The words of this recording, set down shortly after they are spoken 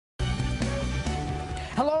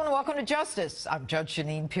Hello and welcome to Justice. I'm Judge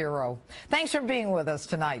Jeanine Pirro. Thanks for being with us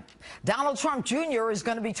tonight. Donald Trump Jr. is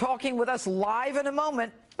going to be talking with us live in a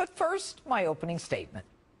moment, but first, my opening statement.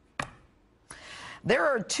 There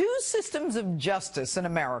are two systems of justice in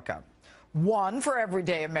America, one for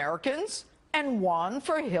everyday Americans and one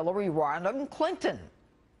for Hillary Rodham Clinton.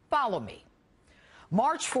 Follow me.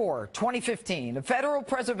 March 4, 2015, a federal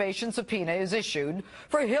preservation subpoena is issued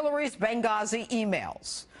for Hillary's Benghazi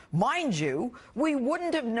emails. Mind you, we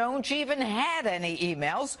wouldn't have known she even had any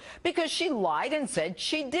emails because she lied and said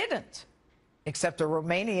she didn't. Except a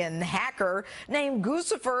Romanian hacker named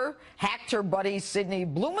Guccifer hacked her buddy Sidney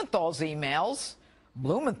Blumenthal's emails.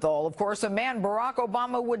 Blumenthal, of course, a man Barack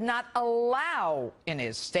Obama would not allow in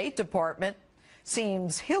his State Department.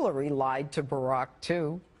 Seems Hillary lied to Barack,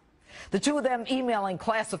 too. The two of them emailing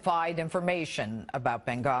classified information about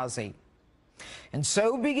Benghazi. And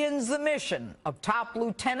so begins the mission of Top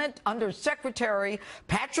Lieutenant Under Secretary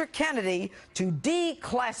Patrick Kennedy to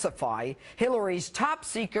declassify Hillary's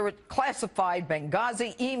top-secret classified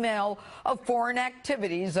Benghazi email of foreign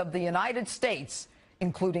activities of the United States,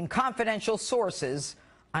 including confidential sources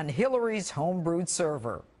on Hillary's homebrewed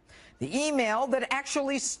server. The email that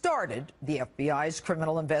actually started the FBI's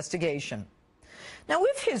criminal investigation. Now,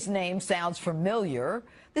 if his name sounds familiar,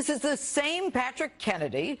 this is the same Patrick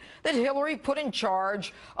Kennedy that Hillary put in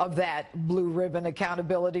charge of that Blue Ribbon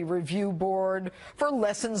Accountability Review Board for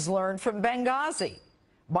lessons learned from Benghazi.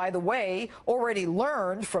 By the way, already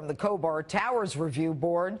learned from the Khobar Towers Review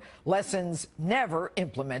Board, lessons never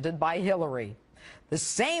implemented by Hillary. The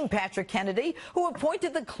same Patrick Kennedy who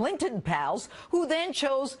appointed the Clinton pals, who then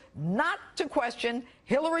chose not to question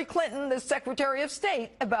Hillary Clinton, the Secretary of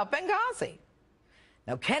State, about Benghazi.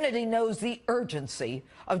 Now, Kennedy knows the urgency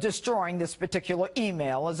of destroying this particular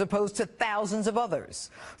email as opposed to thousands of others.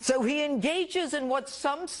 So he engages in what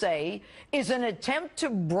some say is an attempt to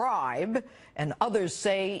bribe and others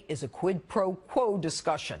say is a quid pro quo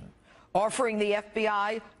discussion, offering the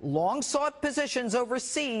FBI long-sought positions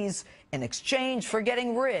overseas in exchange for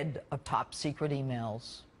getting rid of top-secret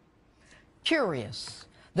emails. Curious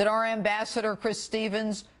that our ambassador, Chris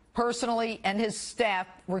Stevens, personally and his staff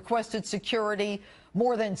requested security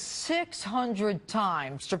more than 600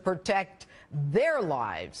 times to protect their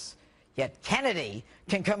lives. Yet Kennedy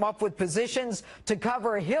can come up with positions to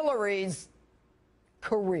cover Hillary's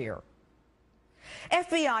career.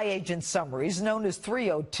 FBI agent summaries, known as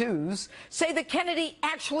 302s, say that Kennedy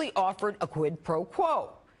actually offered a quid pro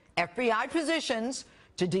quo, FBI positions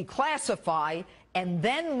to declassify and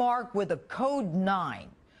then mark with a code 9,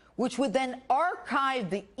 which would then archive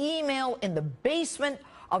the email in the basement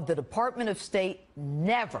of the Department of State,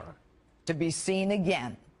 never to be seen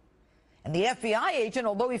again. And the FBI agent,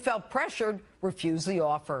 although he felt pressured, refused the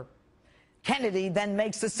offer. Kennedy then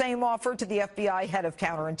makes the same offer to the FBI head of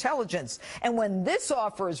counterintelligence. And when this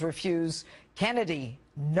offer is refused, Kennedy,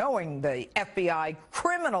 knowing the FBI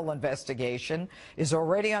criminal investigation is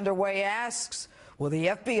already underway, asks, will the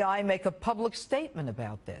FBI make a public statement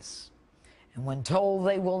about this? And when told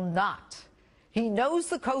they will not, he knows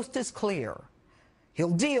the coast is clear. He'll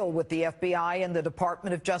deal with the FBI and the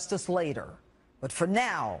Department of Justice later. But for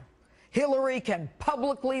now, Hillary can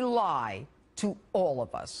publicly lie to all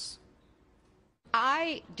of us.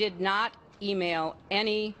 I did not email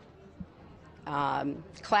any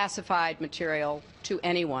classified material to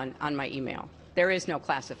anyone on my email. There is no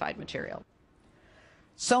classified material.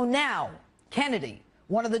 So now, Kennedy,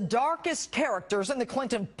 one of the darkest characters in the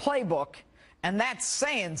Clinton playbook, and that's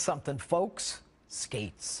saying something, folks,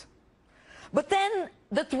 skates. But then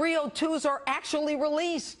the 302s are actually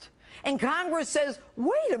released, and Congress says,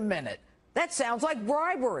 wait a minute, that sounds like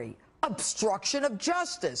bribery, obstruction of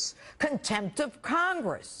justice, contempt of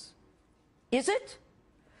Congress. Is it?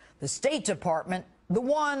 The State Department, the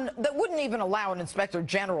one that wouldn't even allow an inspector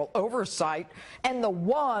general oversight, and the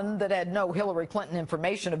one that had no Hillary Clinton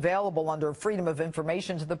information available under Freedom of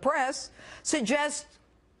Information to the press, suggests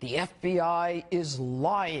the FBI is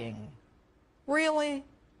lying. Really?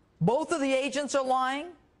 Both of the agents are lying?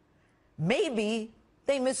 Maybe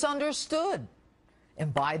they misunderstood.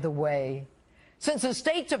 And by the way, since the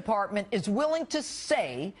State Department is willing to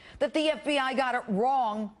say that the FBI got it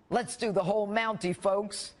wrong, let's do the whole Mountie,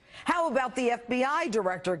 folks. How about the FBI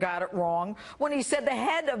director got it wrong when he said the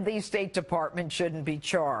head of the State Department shouldn't be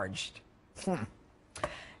charged?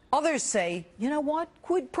 Others say, you know what?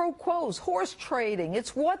 Quid pro quos, horse trading,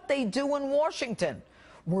 it's what they do in Washington.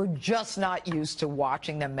 We're just not used to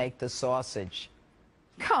watching them make the sausage.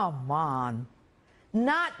 Come on.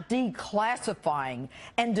 Not declassifying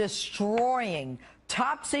and destroying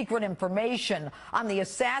top secret information on the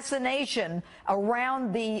assassination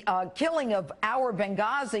around the killing of our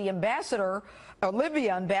Benghazi ambassador,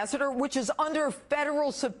 Libya ambassador, which is under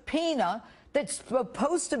federal subpoena that's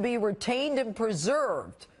supposed to be retained and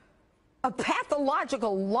preserved. A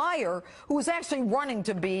pathological liar who is actually running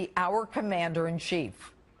to be our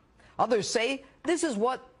commander-in-chief. Others say this is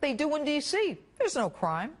what they do in D.C. There's no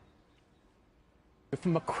crime.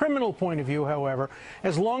 From a criminal point of view, however,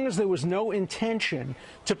 as long as there was no intention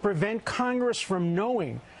to prevent Congress from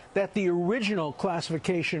knowing that the original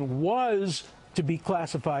classification was to be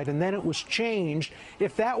classified and then it was changed,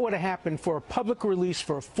 if that would have happened for a public release,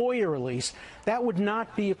 for a FOIA release, that would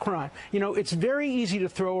not be a crime. You know, it's very easy to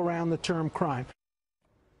throw around the term crime.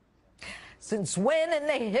 Since when in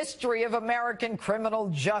the history of American criminal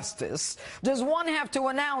justice does one have to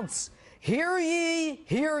announce, "Hear ye,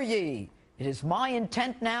 hear ye"? It is my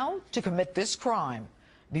intent now to commit this crime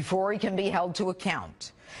before he can be held to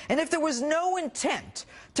account. And if there was no intent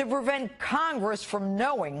to prevent Congress from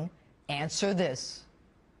knowing, answer this.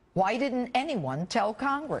 Why didn't anyone tell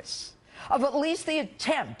Congress of at least the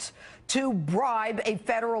attempt to bribe a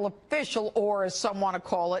federal official, or as some want to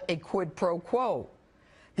call it, a quid pro quo?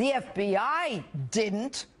 The FBI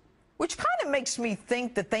didn't, which kind of makes me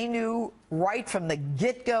think that they knew right from the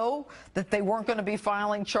get-go that they weren't going to be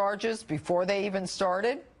filing charges before they even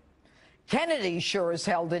started. Kennedy sure as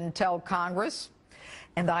hell didn't tell Congress.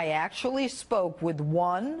 And I actually spoke with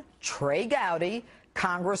one Trey Gowdy,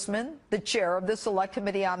 congressman, the chair of the Select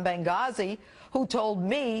Committee on Benghazi, who told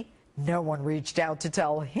me no one reached out to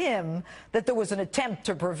tell him that there was an attempt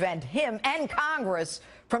to prevent him and Congress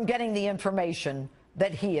from getting the information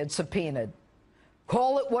that he had subpoenaed.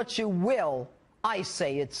 Call it what you will, I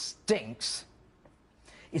say it stinks.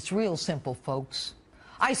 It's real simple, folks.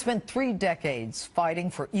 I spent 3 decades fighting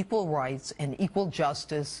for equal rights and equal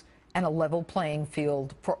justice and a level playing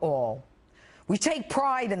field for all. We take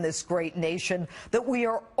pride in this great nation that we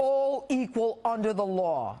are all equal under the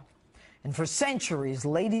law. And for centuries,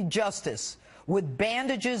 Lady Justice, with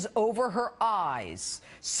bandages over her eyes,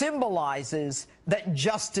 symbolizes that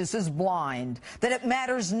justice is blind, that it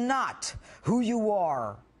matters not who you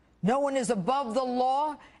are. No one is above the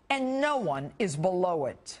law, and no one is below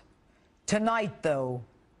it. Tonight, though,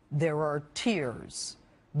 there are tears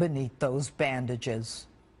beneath those bandages.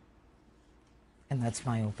 And that's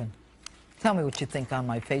my open. Tell me what you think on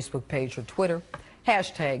my Facebook page or Twitter.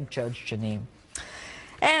 Hashtag Judge Jeanine.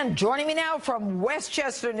 And joining me now from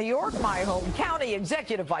Westchester, New York, my home county,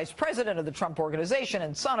 Executive Vice President of the Trump Organization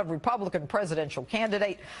and son of Republican presidential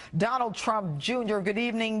candidate Donald Trump Jr. Good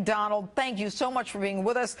evening, Donald. Thank you so much for being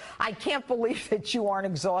with us. I can't believe that you aren't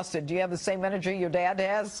exhausted. Do you have the same energy your dad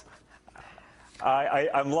has?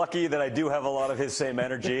 I'm lucky that I do have a lot of his same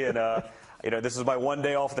energy, and you know, this is my one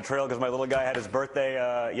day off the trail because my little guy had his birthday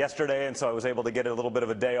yesterday, and so I was able to get a little bit of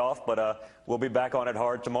a day off, but we'll be back on it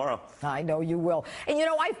hard tomorrow. I know you will. And, you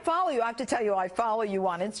know, I follow you. I have to tell you, I follow you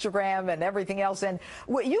on Instagram and everything else, and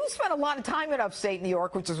you spent a lot of time in upstate New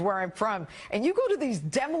York, which is where I'm from, and you go to these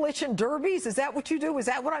demolition derbies. Is that what you do? Is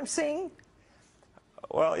that what I'm seeing?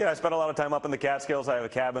 Well, yeah, I spent a lot of time up in the Catskills. I have a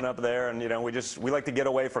cabin up there, and, you know, we like to get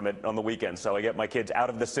away from it on the weekends. So I get my kids out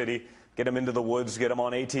of the city, get them into the woods, get them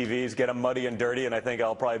on ATVs, get them muddy and dirty, and I think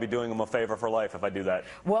I'll probably be doing them a favor for life if I do that.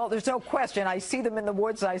 Well, there's no question. I see them in the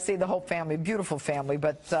woods. I see the whole family, beautiful family,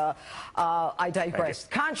 but I digress.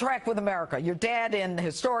 Contract with America. Your dad in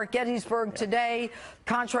historic Gettysburg today.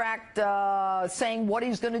 Contract saying what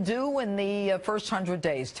he's going to do in the first 100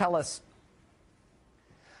 days. Tell us.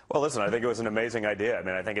 Well, listen, I think it was an amazing idea. I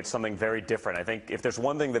mean, I think it's something very different. I think if there's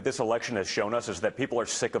one thing that this election has shown us is that people are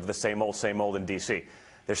sick of the same old in D.C.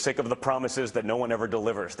 They're sick of the promises that no one ever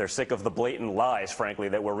delivers. They're sick of the blatant lies, frankly,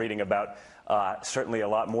 that we're reading about certainly a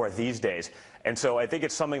lot more these days. And so I think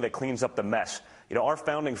it's something that cleans up the mess. You know, our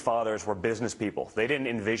founding fathers were business people. They didn't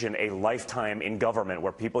envision a lifetime in government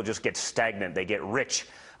where people just get stagnant. They get rich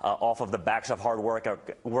off of the backs of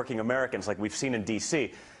working Americans like we've seen in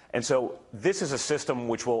D.C. And so this is a system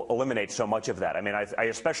which will eliminate so much of that. I mean, I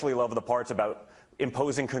especially love the parts about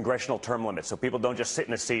imposing congressional term limits so people don't just sit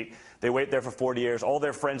in a seat. They wait there for 40 years. All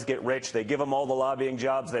their friends get rich. They give them all the lobbying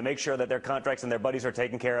jobs. They make sure that their contracts and their buddies are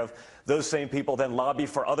taken care of. Those same people then lobby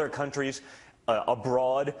for other countries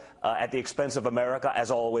abroad at the expense of America,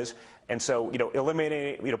 as always. And so, you know,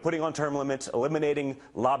 eliminating, you know, putting on term limits, eliminating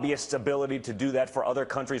lobbyists' ability to do that for other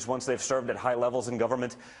countries once they've served at high levels in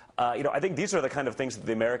government. You know, I think these are the kind of things that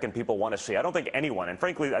the American people want to see. I don't think anyone, and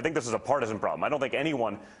frankly, I think this is a partisan problem. I don't think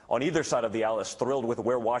anyone on either side of the aisle is thrilled with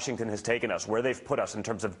where Washington has taken us, where they've put us in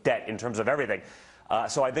terms of debt, in terms of everything.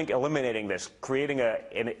 So I think eliminating this, creating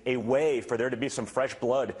a way for there to be some fresh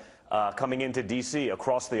blood coming into D.C.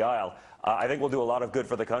 across the aisle, I think will do a lot of good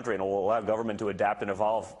for the country and will allow government to adapt and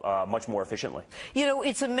evolve much more efficiently. You know,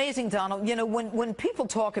 it's amazing, Donald. You know, when people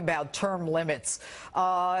talk about term limits,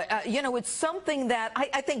 you know, it's something that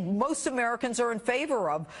I think most Americans are in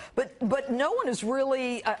favor of, but no one has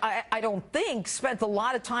really, I don't think, spent a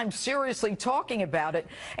lot of time seriously talking about it.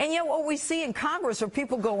 And yet what we see in Congress are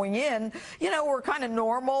people going in, you know, who are kind of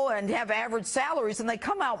normal and have average salaries, and they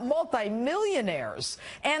come out multimillionaires.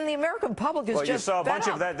 And the American public is well, just you saw a bunch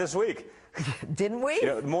up. of that this week. Didn't we? You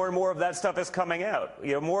know, more and more of that stuff is coming out.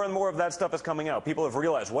 You know, more and more of that stuff is coming out. People have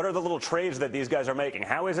realized, what are the little trades that these guys are making?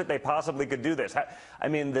 How is it they possibly could do this? I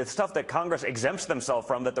mean, the stuff that Congress exempts themselves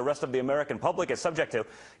from that the rest of the American public is subject to,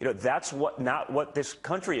 you know, that's not what this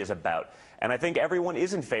country is about. And I think everyone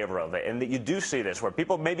is in favor of it. And that you do see this, where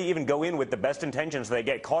people maybe even go in with the best intentions. They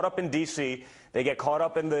get caught up in D.C., they get caught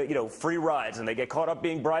up in the, you know, free rides, and they get caught up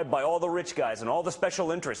being bribed by all the rich guys and all the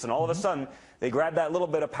special interests, and all of a sudden they grab that little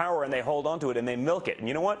bit of power and they hold on to it and they milk it. And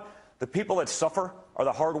you know what? The people that suffer are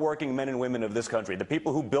the hardworking men and women of this country. The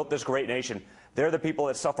people who built this great nation, they're the people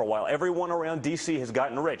that suffer, while everyone around D.C. has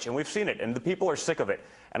gotten rich. And we've seen it, and the people are sick of it.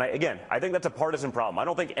 And again, I think that's a partisan problem. I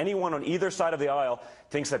don't think anyone on either side of the aisle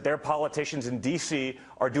thinks that their politicians in D.C.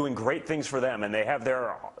 are doing great things for them and they have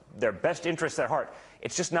their best interests at heart.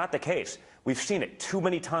 It's just not the case. We've seen it too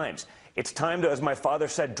many times. It's time to, as my father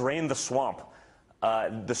said, drain the swamp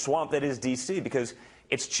that is D.C., because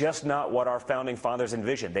it's just not what our founding fathers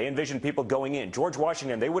envisioned. They envisioned people going in. George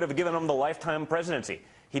Washington, they would have given him the lifetime presidency.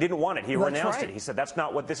 He didn't want it. He renounced it. He said, that's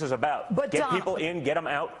not what this is about. But get people in, get them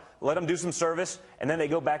out, let them do some service, and then they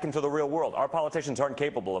go back into the real world. Our politicians aren't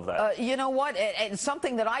capable of that. You know what? It's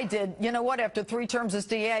something that I did, you know what, after 3 terms as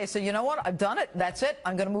DA, I said, you know what, I've done it. That's it.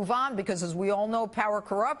 I'm going to move on, because as we all know, power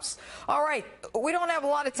corrupts. All right, we don't have a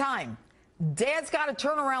lot of time. Dad's got to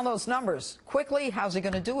turn around those numbers quickly. How's he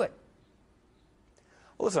going to do it?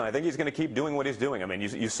 Well, listen, I think he's going to keep doing what he's doing. I mean,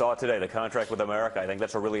 you saw today the contract with America. I think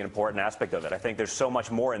that's a really important aspect of it. I think there's so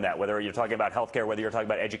much more in that, whether you're talking about healthcare, whether you're talking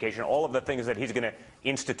about education, all of the things that he's going to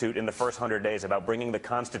institute in the first 100 days about bringing the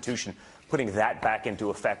Constitution, putting that back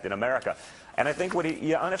into effect in America. And I think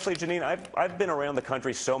honestly, Jeanine, I've been around the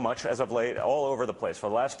country so much as of late, all over the place for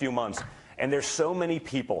the last few months, and there's so many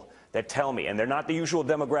people that tell me, and they're not the usual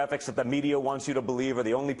demographics that the media wants you to believe are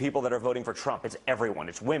the only people that are voting for Trump. It's everyone.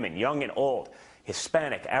 It's women, young and old,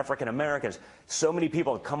 Hispanic, African Americans. So many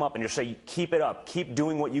people come up and just say, keep it up, keep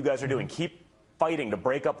doing what you guys are doing, keep fighting to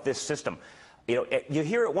break up this system. You know, you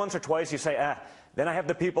hear it once or twice, you say, then I have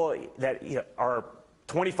the people that are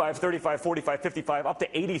 25, 35, 45, 55, up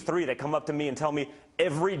to 83 that come up to me and tell me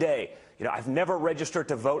every day, you know, I've never registered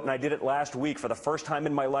to vote, and I did it last week for the first time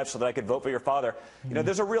in my life so that I could vote for your father. You know,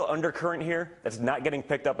 there's a real undercurrent here that's not getting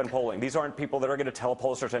picked up in polling. These aren't people that are going to tell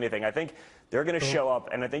pollsters anything. I think they're going to show up,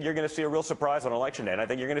 and I think you're going to see a real surprise on Election Day, and I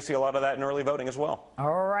think you're going to see a lot of that in early voting as well.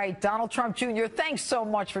 All right, Donald Trump Jr., thanks so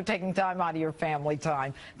much for taking time out of your family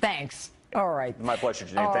time. Thanks. All right. My pleasure,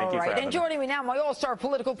 Jeanine. Thank you for having me. And joining me now, my all-star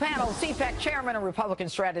political panel, CPAC chairman and Republican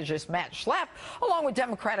strategist Matt Schlapp, along with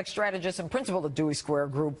Democratic strategist and principal of the Dewey Square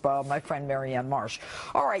Group, my friend Marianne Marsh.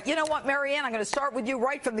 All right, you know what, Marianne, I'm going to start with you.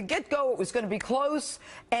 Right from the get-go, it was going to be close,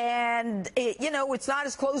 and, you know, it's not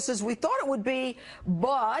as close as we thought it would be,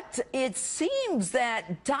 but it seems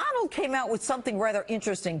that Donald came out with something rather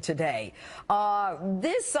interesting today.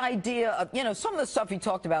 This idea of, you know, some of the stuff he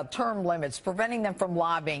talked about, term limits, preventing them from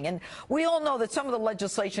lobbying, and we all know that some of the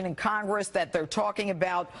legislation in Congress that they're talking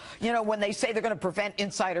about, you know, when they say they're going to prevent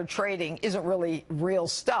insider trading, isn't really real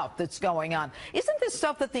stuff that's going on. Isn't this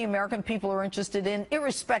stuff that the American people are interested in,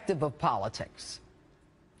 irrespective of politics?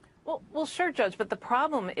 Well, sure, Judge, but the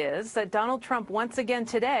problem is that Donald Trump once again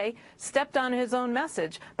today stepped on his own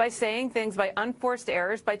message by saying things by unforced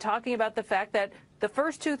errors, by talking about the fact that the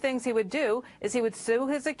first 2 things he would do is he would sue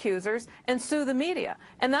his accusers and sue the media.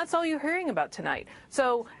 And that's all you're hearing about tonight.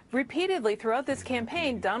 So repeatedly throughout this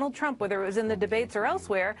campaign, Donald Trump, whether it was in the debates or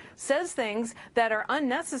elsewhere, says things that are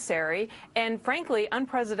unnecessary and, frankly,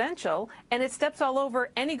 unpresidential, and it steps all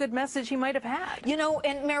over any good message he might have had. You know,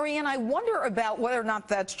 and Marianne, I wonder about whether or not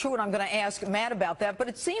that's true, and I'm going to ask Matt about that, but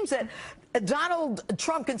it seems that Donald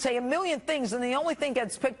Trump can say a million things, and the only thing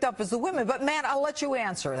gets picked up is the women. But, Matt, I'll let you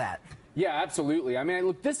answer that. Yeah, absolutely. I mean,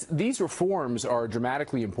 look, these reforms are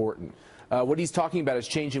dramatically important. What he's talking about is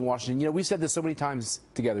changing Washington. You know, we've said this so many times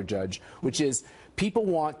together, Judge, which is people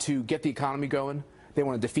want to get the economy going, they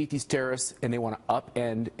want to defeat these terrorists, and they want to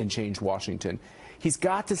upend and change Washington. He's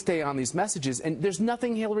got to stay on these messages, and there's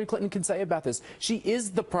nothing Hillary Clinton can say about this. She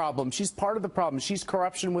is the problem. She's part of the problem. She's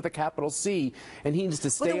corruption with a capital C, and he needs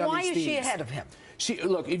to stay on these themes. Why is she ahead of him?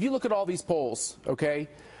 Look, if you look at all these polls, okay,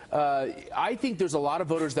 I think there's a lot of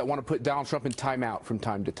voters that want to put Donald Trump in timeout from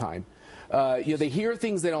time to time. They hear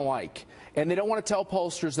things they don't like, and they don't want to tell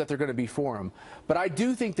pollsters that they're going to be for him. But I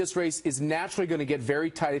do think this race is naturally going to get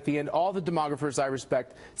very tight at the end. All the demographers I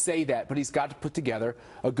respect say that, but he's got to put together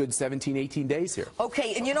a good 17, 18 days here.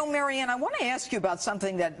 Okay, and you know, Marianne, I want to ask you about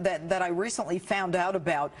something that I recently found out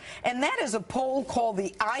about, and that is a poll called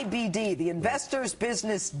the IBD, the Investors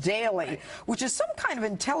Business Daily, which is some kind of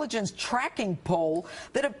intelligence tracking poll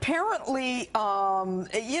that apparently,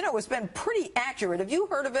 has been pretty accurate. Have you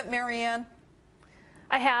heard of it, Marianne?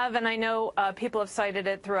 I have, and I know people have cited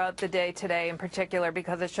it throughout the day today in particular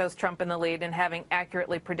because it shows Trump in the lead and having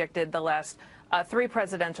accurately predicted the last 3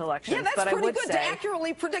 presidential elections. Yeah, that's pretty good to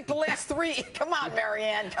accurately predict the last 3. Come on,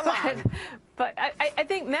 Marianne, come on. But I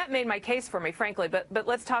think Matt made my case for me, frankly, but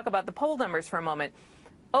let's talk about the poll numbers for a moment.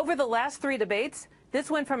 Over the last 3 debates, this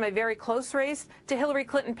went from a very close race to Hillary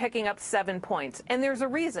Clinton picking up 7 points. And there's a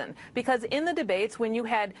reason, because in the debates, when you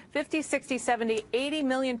had 50, 60, 70, 80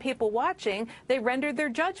 million people watching, they rendered their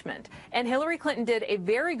judgment. And Hillary Clinton did a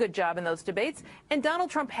very good job in those debates. And Donald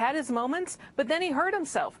Trump had his moments, but then he hurt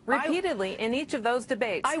himself repeatedly in each of those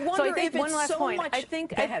debates. I wonder so I think if it's one last so point. much. I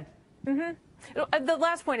think. Go ahead. The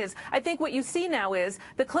last point is, I think what you see now is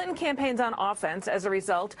the Clinton campaign's on offense as a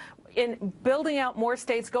result in building out more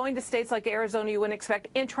states, going to states like Arizona you wouldn't expect,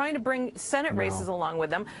 and trying to bring Senate races along with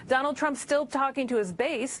them. Donald Trump's still talking to his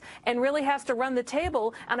base and really has to run the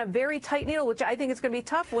table on a very tight needle, which I think is going to be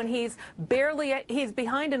tough when he's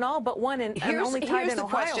behind in all but one and only tied in Ohio right now. Here's the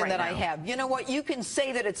question that I have. You know what? You can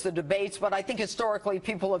say that it's the debates, but I think historically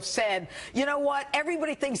people have said, you know what?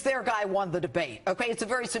 Everybody thinks their guy won the debate. Okay, it's a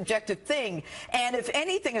very subjective thing, and if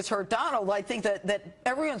anything has hurt Donald, I think that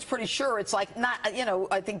everyone's pretty sure it's like not.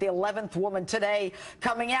 I think the 11th woman today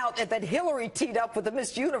coming out that Hillary teed up with the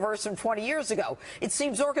Miss Universe from 20 years ago. It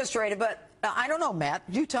seems orchestrated, but I don't know, Matt.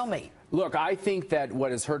 You tell me. Look, I think that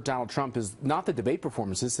what has hurt Donald Trump is not the debate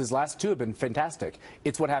performances. His last 2 have been fantastic.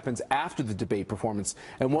 It's what happens after the debate performance.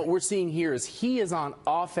 And what we're seeing here is he is on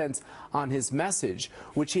offense on his message,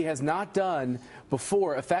 which he has not done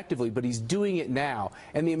before effectively, but he's doing it now.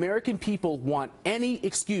 And the American people want any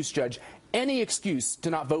excuse, Judge, any excuse to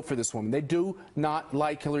not vote for this woman. They do not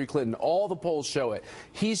like Hillary Clinton. All the polls show it.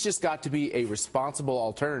 He's just got to be a responsible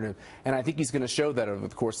alternative, and I think he's going to show that over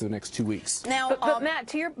the course of the next 2 weeks. Now, but Matt,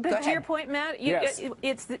 to your point, Matt, yes.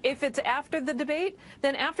 If it's after the debate,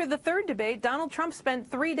 then after the 3rd debate, Donald Trump spent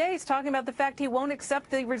 3 days talking about the fact he won't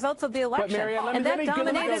accept the results of the election, but Marianne, and that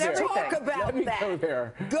dominated everything. Talk about that. Go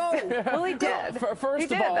there. Go. Well, he did. First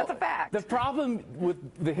of all, that's a fact. The problem with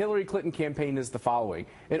the Hillary Clinton campaign is the following.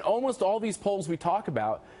 In almost all these polls we talk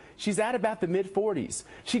about, she's at about the mid-40s.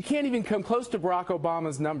 She can't even come close to Barack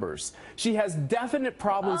Obama's numbers. She has definite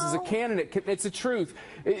problems as a candidate. It's the truth.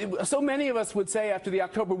 So many of us would say after the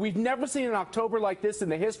October, we've never seen an October like this in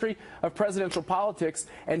the history of presidential politics,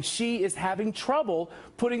 and she is having trouble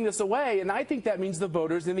putting this away. And I think that means the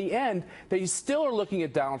voters, in the end, they still are looking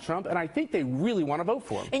at Donald Trump, and I think they really want to vote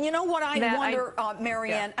for him. And you know what I wonder,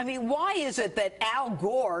 Marianne? Yeah. I mean, why is it that Al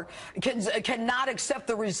Gore cannot accept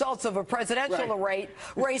the results of a presidential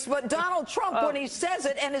race, but Donald Trump, when he says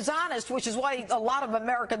it and is honest, which is why a lot of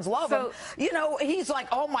Americans love him, he's like,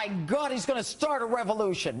 oh my God, he's going to start a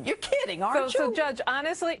revolution. You're kidding, aren't you? So, Judge,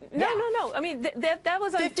 honestly, no. I mean, that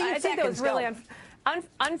was, I think that was really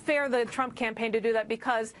unfair, the Trump campaign, to do that,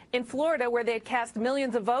 because in Florida, where they had cast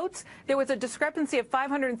millions of votes, there was a discrepancy of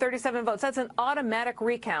 537 votes. That's an automatic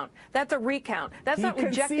recount. That's a recount. That's not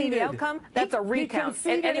rejecting the outcome. That's a recount.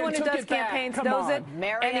 And anyone who does campaigns knows it.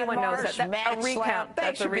 Anyone knows it. A recount.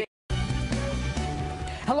 That's a recount.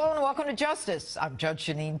 Hello and welcome to Justice. I'm Judge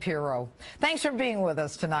Jeanine Pirro. Thanks for being with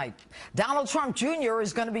us tonight. Donald Trump Jr.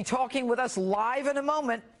 is going to be talking with us live in a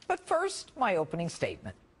moment, but first, my opening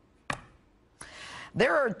statement.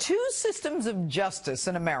 There are 2 systems of justice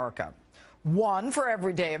in America, one for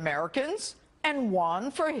everyday Americans and one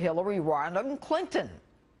for Hillary Rodham Clinton.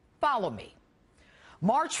 Follow me.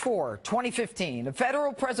 March 4, 2015, a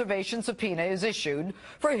federal preservation subpoena is issued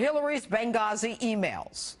for Hillary's Benghazi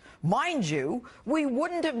emails. Mind you, we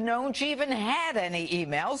wouldn't have known she even had any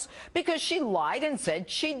emails because she lied and said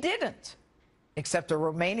she didn't. Except a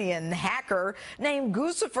Romanian hacker named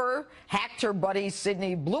Guccifer hacked her buddy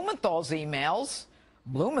Sidney Blumenthal's emails.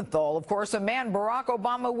 Blumenthal, of course, a man Barack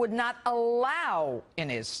Obama would not allow in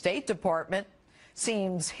his State Department.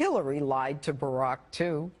 Seems Hillary lied to Barack,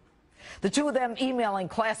 too. The 2 of them emailing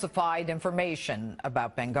classified information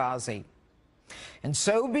about Benghazi. And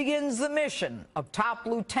so begins the mission of top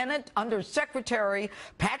Lieutenant Under Secretary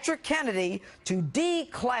Patrick Kennedy to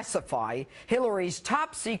declassify Hillary's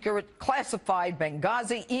top secret classified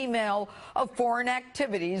Benghazi email of foreign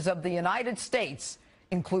activities of the United States,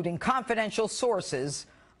 including confidential sources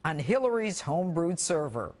on Hillary's homebrewed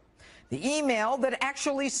server. The email that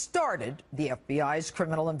actually started the FBI's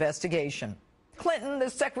criminal investigation. Clinton, the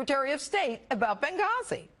Secretary of State, about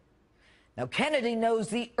Benghazi. Now, Kennedy knows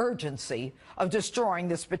the urgency of destroying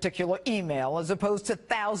this particular email as opposed to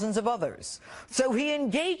thousands of others. So he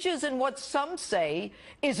engages in what some say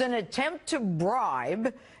is an attempt to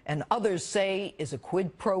bribe and others say is a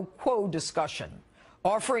quid pro quo discussion,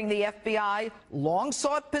 offering the FBI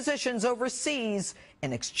long-sought positions overseas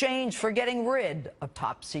in exchange for getting rid of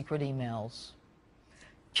top-secret emails.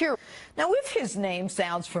 Now, if his name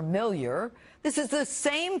sounds familiar, this is the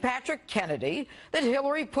same Patrick Kennedy that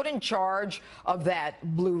Hillary put in charge of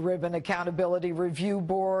that Blue Ribbon Accountability Review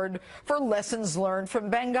Board for lessons learned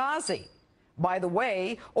from Benghazi. By the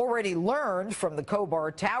way, already learned from the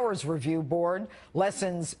Khobar Towers Review Board,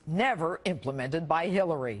 lessons never implemented by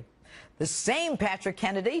Hillary. The same Patrick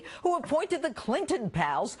Kennedy who appointed the Clinton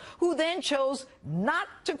pals, who then chose not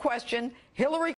to question Hillary